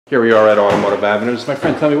Here we are at Automotive Avenues. My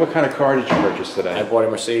friend, tell me, what kind of car did you purchase I today? bought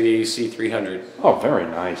a Mercedes C300. Oh, very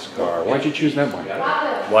nice car. Why'd you choose that one?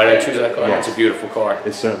 Why did I choose that car? Yes. It's a beautiful car.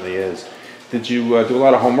 It certainly is. Did you do a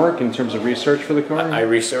lot of homework in terms of research for the car? I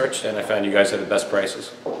researched and I found you guys had the best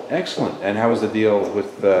prices. Excellent. And how was the deal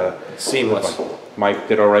with Seamless. Mike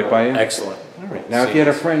did all right by you? Excellent. All right. Now, if you had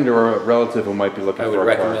a friend or a relative who might be looking I for would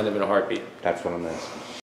a car, recommend them in a heartbeat. that's what I'm asking.